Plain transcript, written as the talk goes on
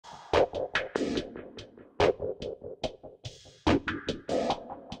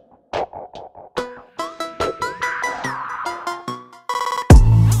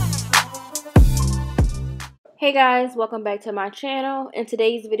Hey guys, welcome back to my channel. In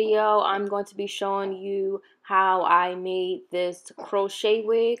today's video, I'm going to be showing you how I made this crochet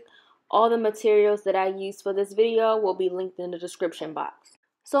wig. All the materials that I used for this video will be linked in the description box.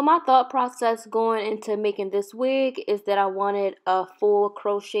 So my thought process going into making this wig is that I wanted a full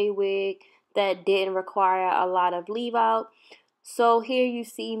crochet wig that didn't require a lot of leave out. So here you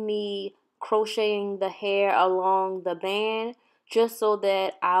see me crocheting the hair along the band, just so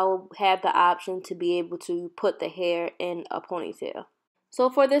that I'll have the option to be able to put the hair in a ponytail. So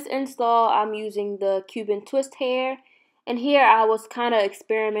for this install, I'm using the Cuban twist hair, and here I was kind of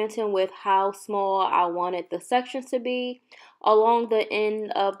experimenting with how small I wanted the sections to be. Along the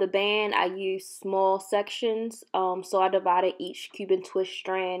end of the band, I used small sections, so I divided each Cuban twist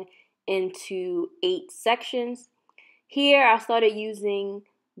strand into 8 sections. Here I started using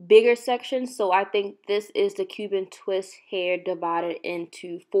bigger sections, so I think this is the Cuban twist hair divided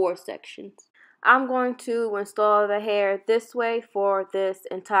into 4 sections. I'm going to install the hair this way for this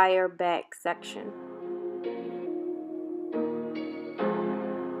entire back section.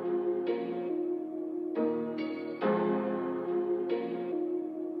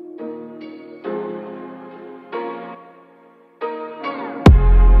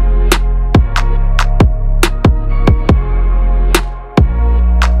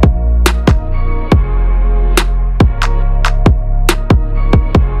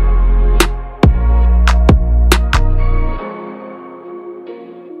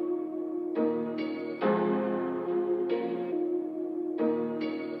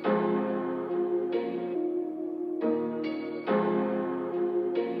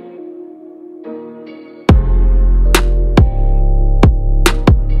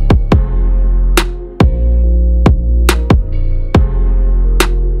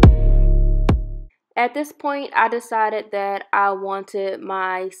 At this point, I decided that I wanted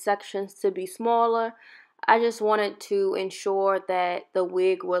my sections to be smaller. I just wanted to ensure that the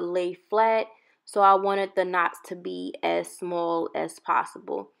wig would lay flat, so I wanted the knots to be as small as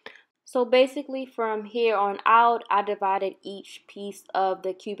possible. So basically from here on out, I divided each piece of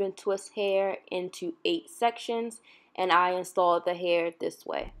the Cuban twist hair into 8 sections, and I installed the hair this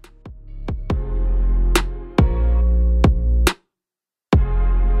way.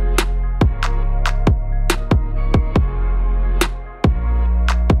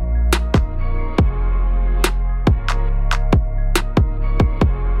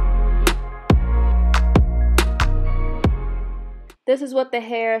 This is what the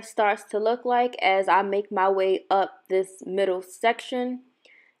hair starts to look like as I make my way up this middle section.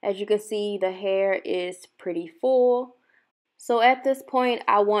 As you can see, the hair is pretty full. So at this point,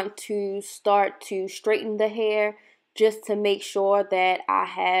 I want to start to straighten the hair just to make sure that I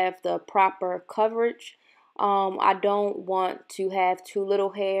have the proper coverage. I don't want to have too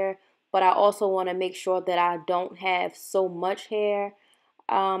little hair, but I also want to make sure that I don't have so much hair.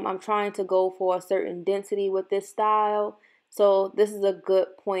 I'm trying to go for a certain density with this style. So this is a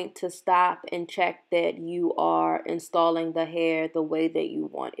good point to stop and check that you are installing the hair the way that you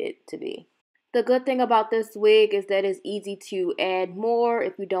want it to be. The good thing about this wig is that it's easy to add more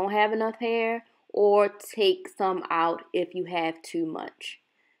if you don't have enough hair, or take some out if you have too much.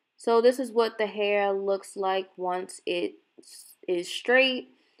 So this is what the hair looks like once it is straight.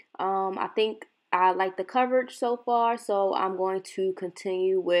 I think I like the coverage so far, so I'm going to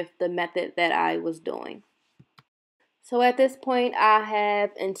continue with the method that I was doing. So at this point, I have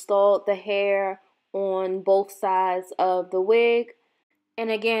installed the hair on both sides of the wig.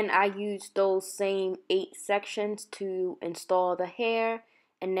 And again, I used those same 8 sections to install the hair.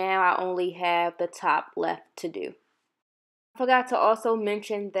 And now I only have the top left to do. I forgot to also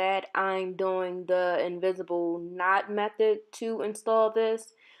mention that I'm doing the invisible knot method to install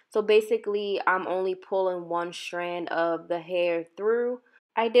this. So basically, I'm only pulling one strand of the hair through.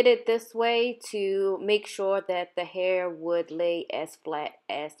 I did it this way to make sure that the hair would lay as flat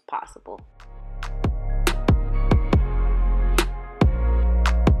as possible.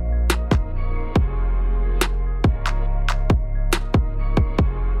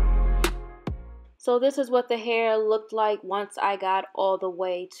 So this is what the hair looked like once I got all the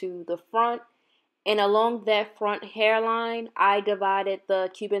way to the front. And along that front hairline, I divided the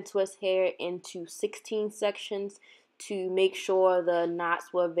Cuban twist hair into 16 sections to make sure the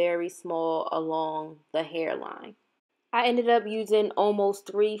knots were very small along the hairline. I ended up using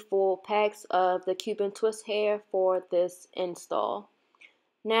almost 3 full packs of the Cuban twist hair for this install.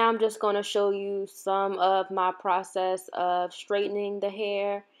 Now I'm just going to show you some of my process of straightening the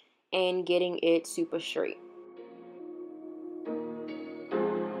hair and getting it super straight.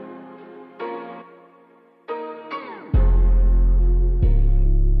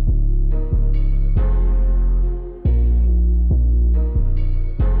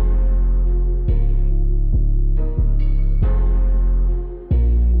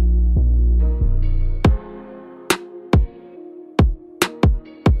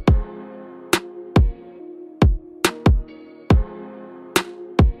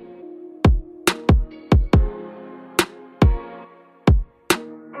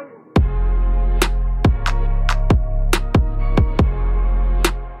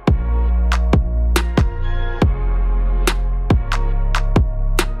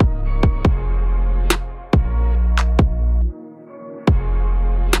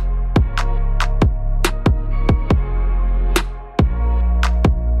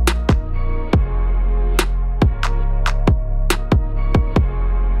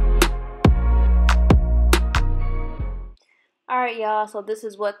 Alright y'all, so this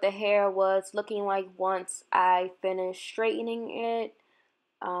is what the hair was looking like once I finished straightening it.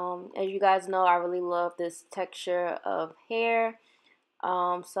 As you guys know, I really love this texture of hair.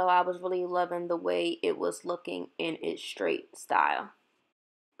 So I was really loving the way it was looking in its straight style.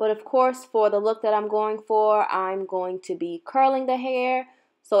 But of course, for the look that I'm going for, I'm going to be curling the hair.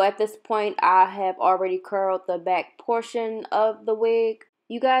 So at this point, I have already curled the back portion of the wig.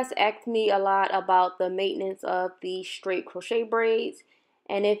 You guys asked me a lot about the maintenance of the straight crochet braids.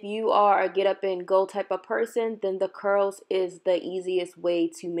 And if you are a get up and go type of person, then the curls is the easiest way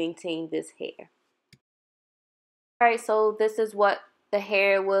to maintain this hair. Alright, so this is what the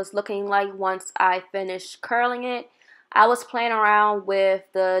hair was looking like once I finished curling it. I was playing around with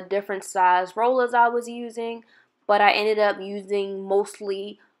the different size rollers I was using, but I ended up using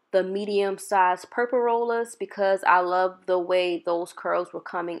mostly the medium size purple rollers because I love the way those curls were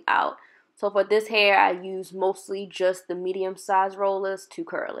coming out. So for this hair, I used mostly just the medium size rollers to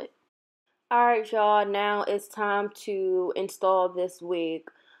curl it. Alright y'all, now it's time to install this wig.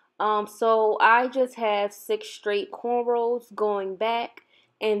 So I just have 6 straight cornrows going back,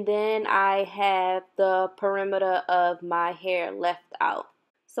 and then I have the perimeter of my hair left out.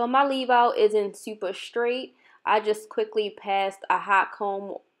 So my leave out isn't super straight. I just quickly passed a hot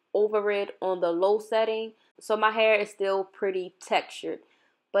comb over it on the low setting. So my hair is still pretty textured.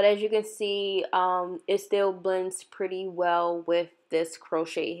 But as you can see, it still blends pretty well with this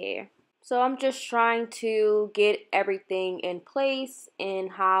crochet hair. So I'm just trying to get everything in place and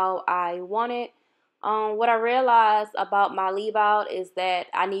how I want it. What I realized about my leave out is that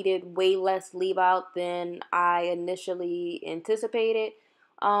I needed way less leave out than I initially anticipated.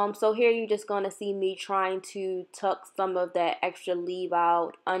 So here you're just going to see me trying to tuck some of that extra leave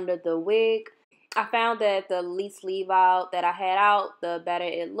out under the wig. I found that the least leave out that I had out, the better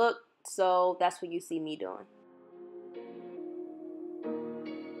it looked. So that's what you see me doing.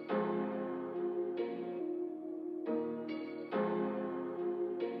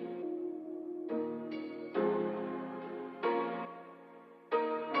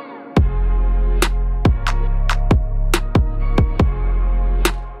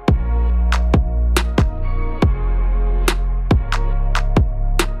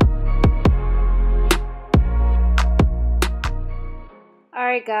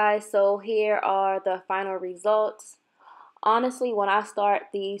 Alright guys, so here are the final results. Honestly, when I start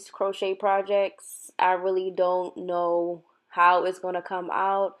these crochet projects, I really don't know how it's going to come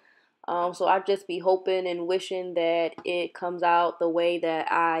out. So I just be hoping and wishing that it comes out the way that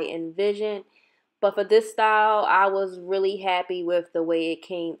I envisioned. But for this style, I was really happy with the way it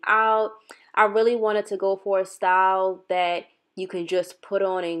came out. I really wanted to go for a style that you can just put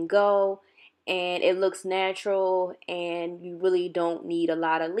on and go, and it looks natural and you really don't need a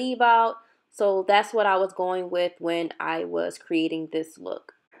lot of leave out. So that's what I was going with when I was creating this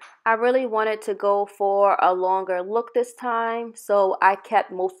look. I really wanted to go for a longer look this time, so I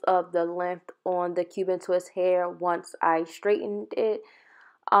kept most of the length on the Cuban twist hair once I straightened it.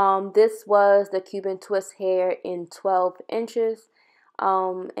 This was the Cuban twist hair in 12 inches,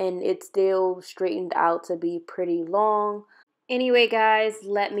 and it still straightened out to be pretty long. Anyway guys,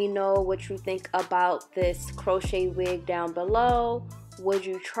 let me know what you think about this crochet wig down below. Would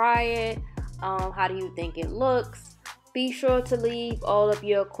you try it? How do you think it looks? Be sure to leave all of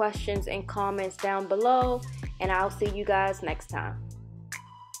your questions and comments down below, and I'll see you guys next time.